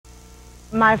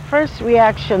My first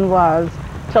reaction was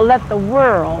to let the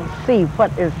world see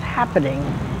what is happening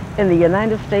in the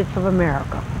United States of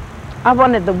America. I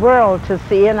wanted the world to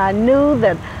see, and I knew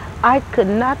that I could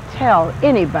not tell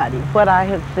anybody what I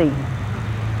had seen.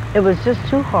 It was just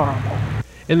too horrible.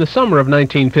 In the summer of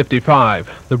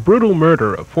 1955, the brutal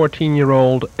murder of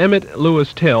 14-year-old Emmett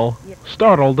Lewis Till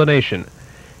startled the nation.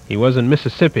 He was in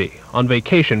Mississippi on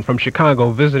vacation from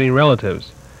Chicago visiting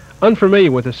relatives.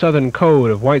 Unfamiliar with the Southern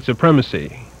code of white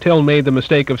supremacy, Till made the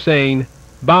mistake of saying,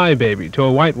 "Bye, baby," to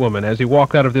a white woman as he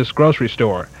walked out of this grocery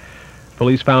store.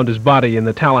 Police found his body in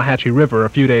the Tallahatchie River a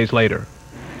few days later.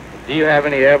 Do you have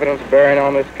any evidence bearing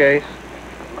on this case?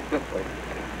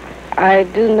 I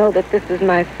do know that this is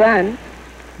my son.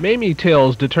 Mamie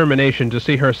Till's determination to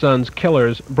see her son's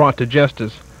killers brought to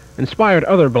justice inspired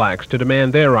other blacks to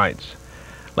demand their rights.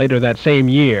 Later that same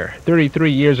year,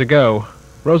 33 years ago,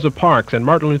 Rosa Parks and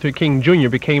Martin Luther King Jr.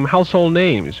 became household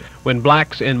names when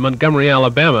blacks in Montgomery,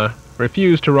 Alabama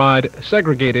refused to ride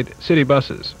segregated city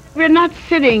buses. We're not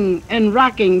sitting in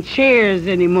rocking chairs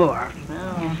anymore.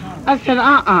 I said,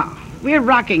 we're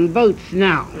rocking boats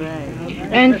now.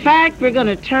 In fact, we're going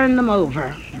to turn them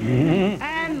over.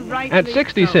 At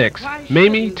 66,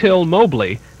 Mamie Till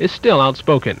Mobley is still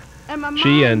outspoken.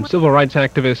 She and civil rights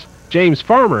activist James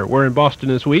Farmer were in Boston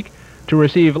this week to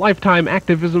receive Lifetime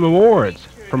Activism Awards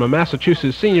from a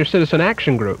Massachusetts senior citizen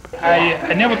action group.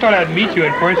 I never thought I'd meet you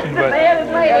in person, but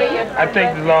I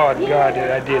thank the Lord God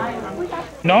that I did.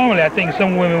 Normally, I think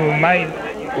some women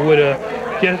would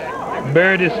have just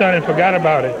buried their son and forgot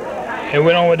about it and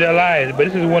went on with their lives. But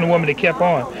this is one woman that kept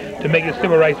on to make the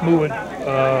civil rights movement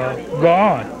go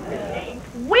on.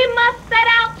 We must set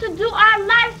out to do our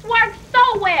life's work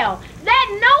so well that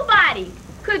nobody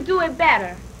could do it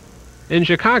better. In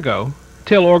Chicago,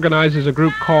 Till organizes a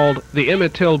group called the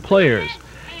Emmett Till Players,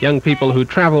 young people who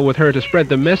travel with her to spread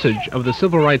the message of the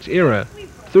civil rights era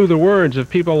through the words of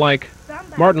people like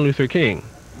Martin Luther King.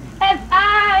 As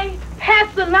I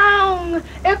pass along,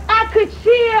 if I could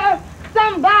cheer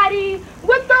somebody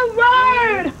with a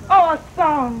word or a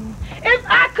song, if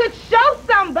I could show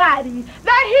somebody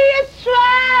that he is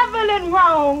traveling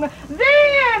wrong,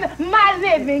 then my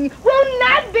living will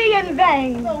not be in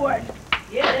vain. Lord.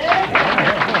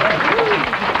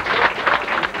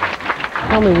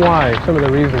 Tell me why, some of the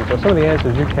reasons, or some of the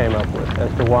answers you came up with as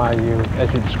to why you,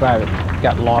 as you describe it,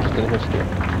 got lost in history.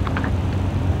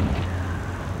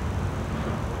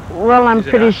 Well, I'm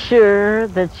pretty sure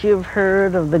that you've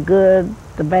heard of the good,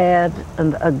 the bad,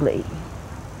 and the ugly.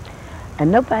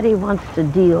 And nobody wants to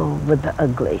deal with the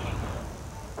ugly.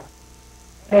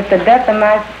 If the death of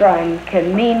my son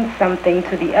can mean something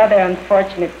to the other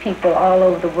unfortunate people all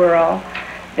over the world,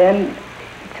 then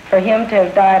for him to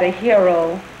have died a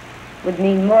hero would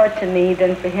mean more to me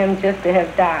than for him just to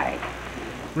have died.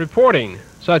 Reporting,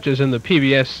 such as in the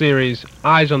PBS series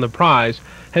Eyes on the Prize,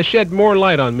 has shed more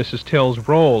light on Mrs. Till's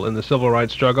role in the civil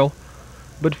rights struggle,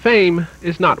 but fame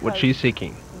is not what she's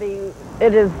seeking.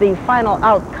 It is the final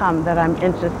outcome that I'm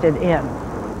interested in.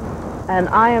 And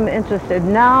I am interested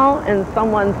now in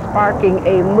someone sparking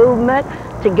a movement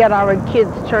to get our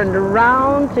kids turned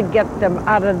around, to get them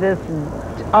out of this,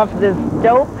 off this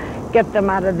dope, get them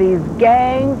out of these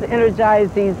gangs,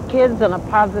 energize these kids in a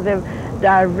positive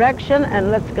direction,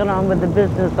 and let's get on with the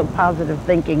business of positive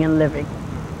thinking and living.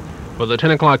 For the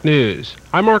 10 o'clock news,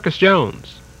 I'm Marcus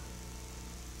Jones.